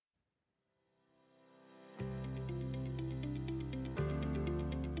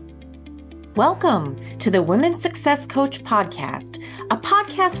Welcome to the Women's Success Coach Podcast, a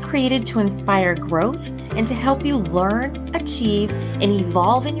podcast created to inspire growth and to help you learn, achieve, and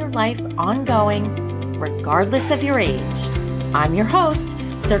evolve in your life ongoing, regardless of your age. I'm your host,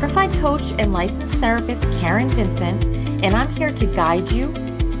 certified coach and licensed therapist Karen Vincent, and I'm here to guide you,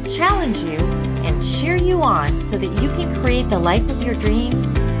 challenge you, and cheer you on so that you can create the life of your dreams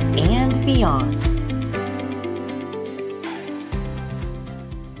and beyond.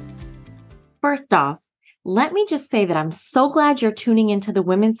 First off, let me just say that I'm so glad you're tuning into the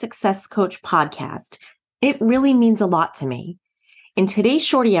Women's Success Coach podcast. It really means a lot to me. In today's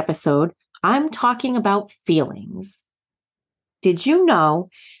shorty episode, I'm talking about feelings. Did you know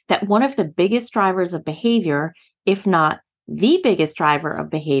that one of the biggest drivers of behavior, if not the biggest driver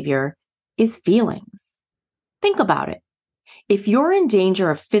of behavior, is feelings? Think about it. If you're in danger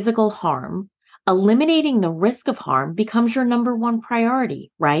of physical harm, eliminating the risk of harm becomes your number one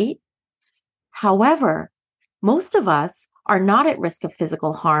priority, right? However, most of us are not at risk of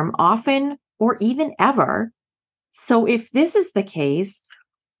physical harm often or even ever. So if this is the case,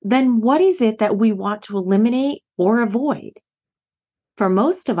 then what is it that we want to eliminate or avoid? For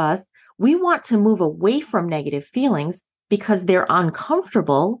most of us, we want to move away from negative feelings because they're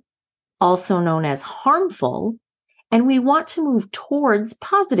uncomfortable, also known as harmful, and we want to move towards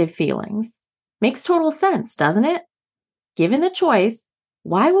positive feelings. Makes total sense, doesn't it? Given the choice,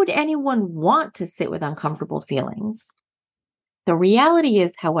 why would anyone want to sit with uncomfortable feelings? The reality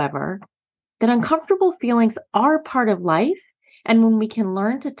is, however, that uncomfortable feelings are part of life, and when we can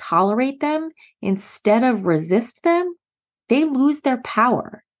learn to tolerate them instead of resist them, they lose their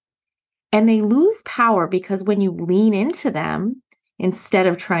power. And they lose power because when you lean into them, instead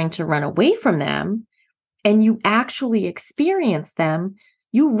of trying to run away from them, and you actually experience them,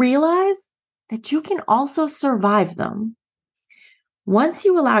 you realize that you can also survive them. Once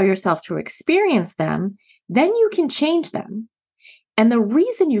you allow yourself to experience them, then you can change them. And the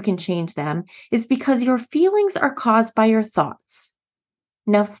reason you can change them is because your feelings are caused by your thoughts.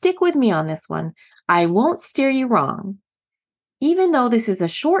 Now, stick with me on this one. I won't steer you wrong. Even though this is a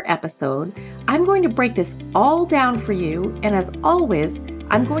short episode, I'm going to break this all down for you. And as always,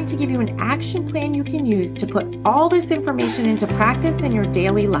 I'm going to give you an action plan you can use to put all this information into practice in your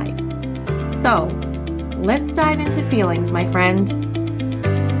daily life. So, let's dive into feelings, my friend.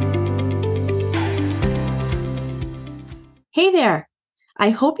 Hey there. I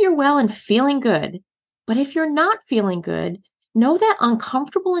hope you're well and feeling good. But if you're not feeling good, know that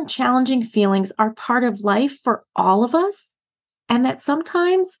uncomfortable and challenging feelings are part of life for all of us, and that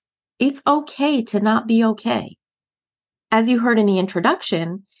sometimes it's okay to not be okay. As you heard in the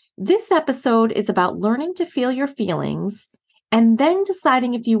introduction, this episode is about learning to feel your feelings and then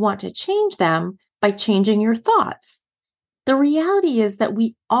deciding if you want to change them by changing your thoughts. The reality is that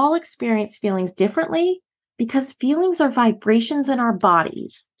we all experience feelings differently because feelings are vibrations in our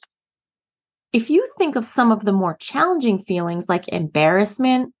bodies. If you think of some of the more challenging feelings like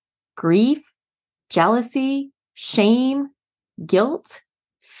embarrassment, grief, jealousy, shame, guilt,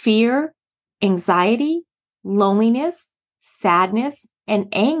 fear, anxiety, loneliness, sadness, and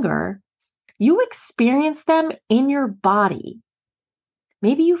anger, you experience them in your body.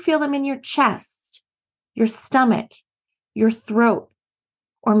 Maybe you feel them in your chest, your stomach, your throat,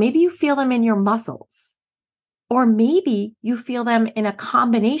 or maybe you feel them in your muscles. Or maybe you feel them in a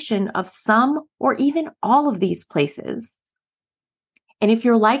combination of some or even all of these places. And if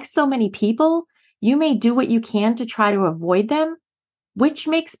you're like so many people, you may do what you can to try to avoid them, which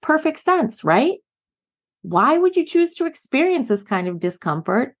makes perfect sense, right? Why would you choose to experience this kind of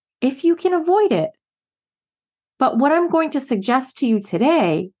discomfort if you can avoid it? But what I'm going to suggest to you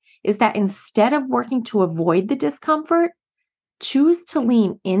today is that instead of working to avoid the discomfort, choose to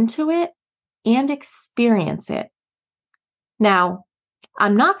lean into it and experience it. Now,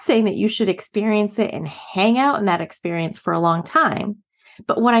 I'm not saying that you should experience it and hang out in that experience for a long time.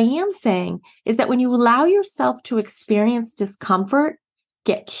 But what I am saying is that when you allow yourself to experience discomfort,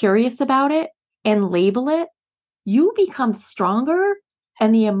 get curious about it, and label it, you become stronger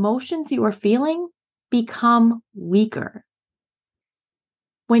and the emotions you are feeling become weaker.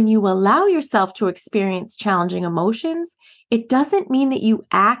 When you allow yourself to experience challenging emotions, it doesn't mean that you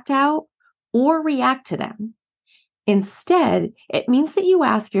act out or react to them. Instead, it means that you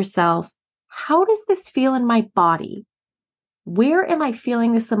ask yourself, how does this feel in my body? Where am I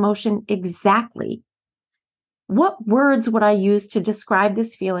feeling this emotion exactly? What words would I use to describe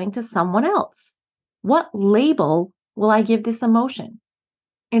this feeling to someone else? What label will I give this emotion?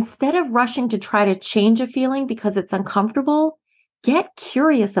 Instead of rushing to try to change a feeling because it's uncomfortable, get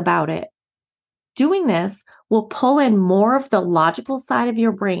curious about it. Doing this will pull in more of the logical side of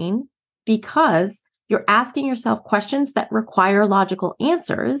your brain because you're asking yourself questions that require logical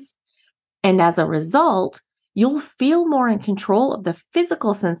answers. And as a result, you'll feel more in control of the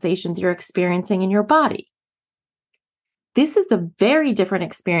physical sensations you're experiencing in your body. This is a very different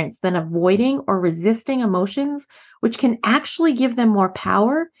experience than avoiding or resisting emotions, which can actually give them more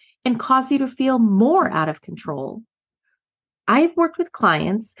power and cause you to feel more out of control. I've worked with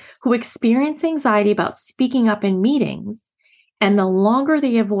clients who experience anxiety about speaking up in meetings, and the longer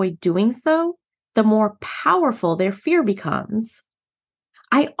they avoid doing so, the more powerful their fear becomes.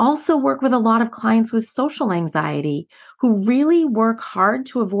 I also work with a lot of clients with social anxiety who really work hard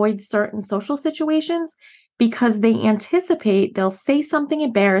to avoid certain social situations because they anticipate they'll say something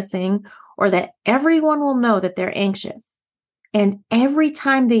embarrassing or that everyone will know that they're anxious. And every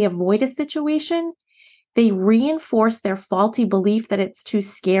time they avoid a situation, they reinforce their faulty belief that it's too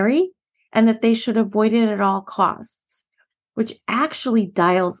scary and that they should avoid it at all costs, which actually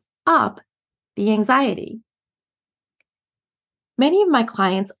dials up the anxiety. Many of my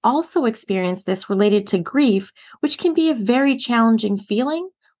clients also experience this related to grief, which can be a very challenging feeling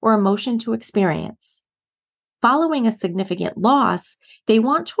or emotion to experience. Following a significant loss, they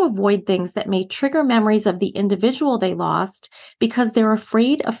want to avoid things that may trigger memories of the individual they lost because they're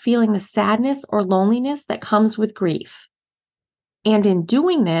afraid of feeling the sadness or loneliness that comes with grief. And in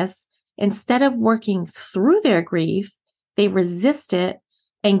doing this, instead of working through their grief, they resist it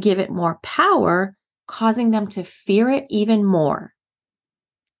and give it more power, causing them to fear it even more.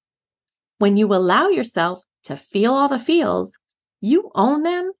 When you allow yourself to feel all the feels, you own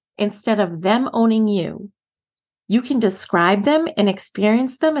them instead of them owning you. You can describe them and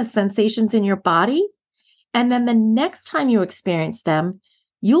experience them as sensations in your body. And then the next time you experience them,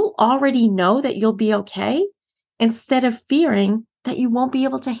 you'll already know that you'll be okay instead of fearing that you won't be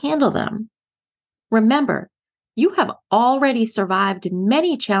able to handle them. Remember, you have already survived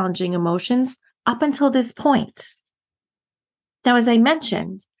many challenging emotions up until this point. Now, as I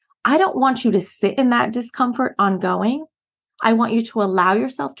mentioned, I don't want you to sit in that discomfort ongoing. I want you to allow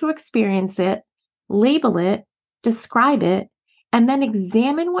yourself to experience it, label it, describe it, and then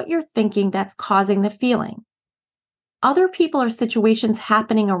examine what you're thinking that's causing the feeling. Other people or situations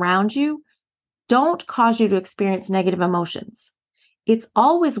happening around you don't cause you to experience negative emotions. It's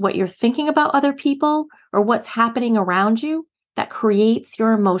always what you're thinking about other people or what's happening around you that creates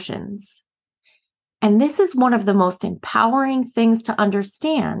your emotions. And this is one of the most empowering things to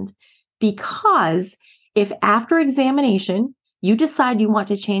understand, because if after examination you decide you want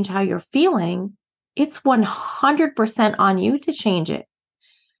to change how you're feeling, it's 100% on you to change it.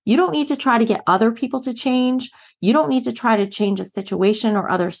 You don't need to try to get other people to change. You don't need to try to change a situation or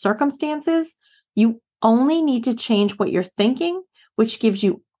other circumstances. You only need to change what you're thinking, which gives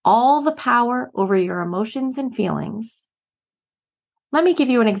you all the power over your emotions and feelings. Let me give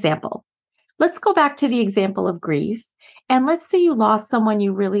you an example. Let's go back to the example of grief. And let's say you lost someone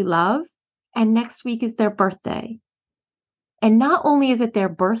you really love, and next week is their birthday. And not only is it their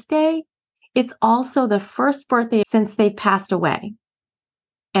birthday, it's also the first birthday since they passed away.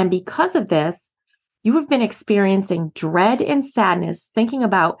 And because of this, you have been experiencing dread and sadness thinking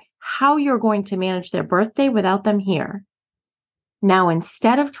about how you're going to manage their birthday without them here. Now,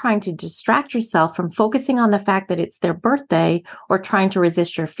 instead of trying to distract yourself from focusing on the fact that it's their birthday or trying to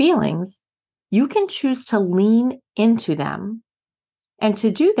resist your feelings, you can choose to lean into them. And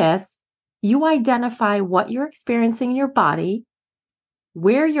to do this, you identify what you're experiencing in your body,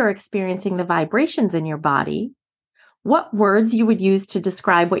 where you're experiencing the vibrations in your body, what words you would use to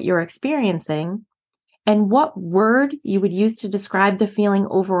describe what you're experiencing, and what word you would use to describe the feeling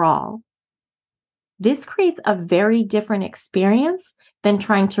overall. This creates a very different experience than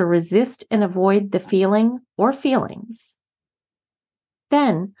trying to resist and avoid the feeling or feelings.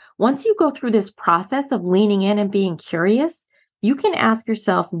 Then, once you go through this process of leaning in and being curious, you can ask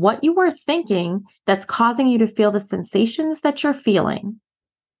yourself what you are thinking that's causing you to feel the sensations that you're feeling.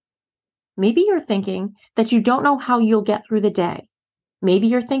 Maybe you're thinking that you don't know how you'll get through the day. Maybe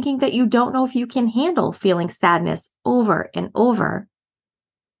you're thinking that you don't know if you can handle feeling sadness over and over.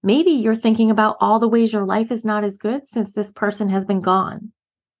 Maybe you're thinking about all the ways your life is not as good since this person has been gone.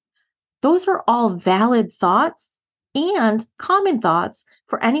 Those are all valid thoughts and common thoughts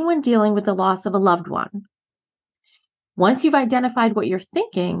for anyone dealing with the loss of a loved one. Once you've identified what you're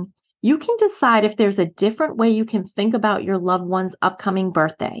thinking, you can decide if there's a different way you can think about your loved one's upcoming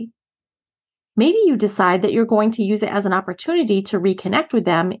birthday. Maybe you decide that you're going to use it as an opportunity to reconnect with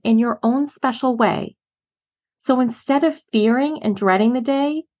them in your own special way. So instead of fearing and dreading the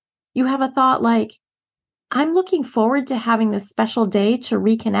day, you have a thought like, I'm looking forward to having this special day to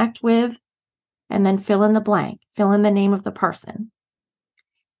reconnect with, and then fill in the blank, fill in the name of the person.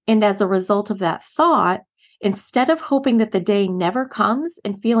 And as a result of that thought, instead of hoping that the day never comes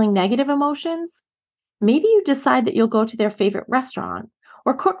and feeling negative emotions, maybe you decide that you'll go to their favorite restaurant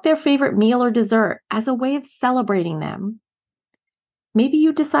or cook their favorite meal or dessert as a way of celebrating them. Maybe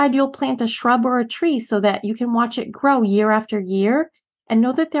you decide you'll plant a shrub or a tree so that you can watch it grow year after year and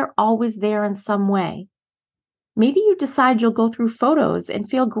know that they're always there in some way. Maybe you decide you'll go through photos and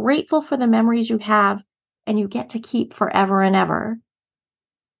feel grateful for the memories you have and you get to keep forever and ever.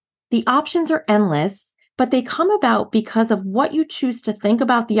 The options are endless, but they come about because of what you choose to think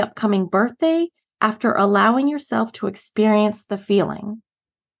about the upcoming birthday after allowing yourself to experience the feeling.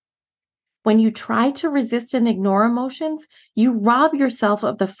 When you try to resist and ignore emotions, you rob yourself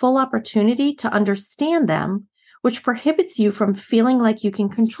of the full opportunity to understand them, which prohibits you from feeling like you can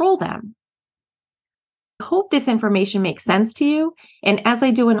control them. I hope this information makes sense to you, and as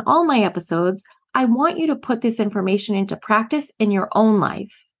I do in all my episodes, I want you to put this information into practice in your own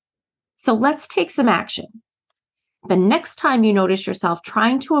life. So let's take some action. The next time you notice yourself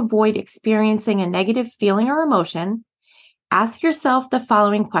trying to avoid experiencing a negative feeling or emotion, ask yourself the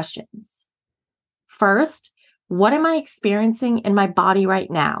following questions. First, what am I experiencing in my body right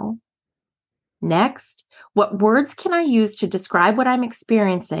now? Next, what words can I use to describe what I'm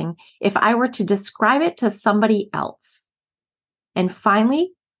experiencing if I were to describe it to somebody else? And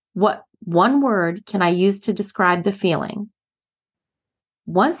finally, what one word can I use to describe the feeling?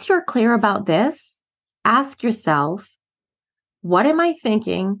 Once you're clear about this, ask yourself, what am I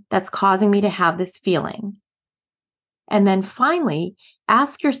thinking that's causing me to have this feeling? And then finally,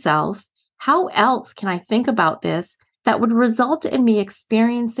 ask yourself, how else can I think about this that would result in me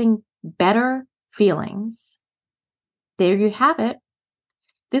experiencing better feelings? There you have it.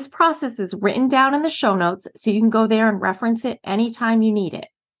 This process is written down in the show notes so you can go there and reference it anytime you need it.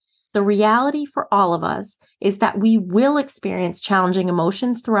 The reality for all of us is that we will experience challenging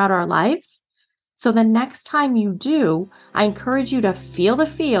emotions throughout our lives. So the next time you do, I encourage you to feel the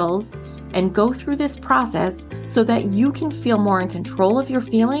feels and go through this process so that you can feel more in control of your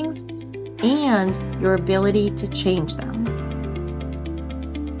feelings and your ability to change them.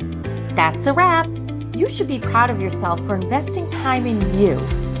 That's a wrap. You should be proud of yourself for investing time in you,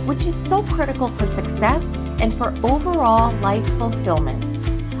 which is so critical for success and for overall life fulfillment.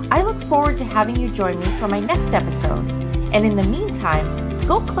 I look forward to having you join me for my next episode. And in the meantime,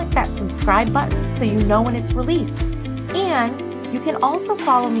 go click that subscribe button so you know when it's released. And you can also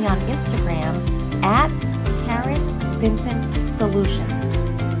follow me on Instagram at Karen Vincent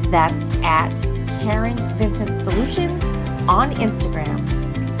Solutions. That's at Karen Vincent Solutions on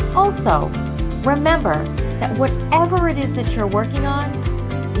Instagram. Also, remember that whatever it is that you're working on,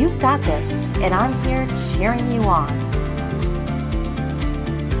 you've got this, and I'm here cheering you on.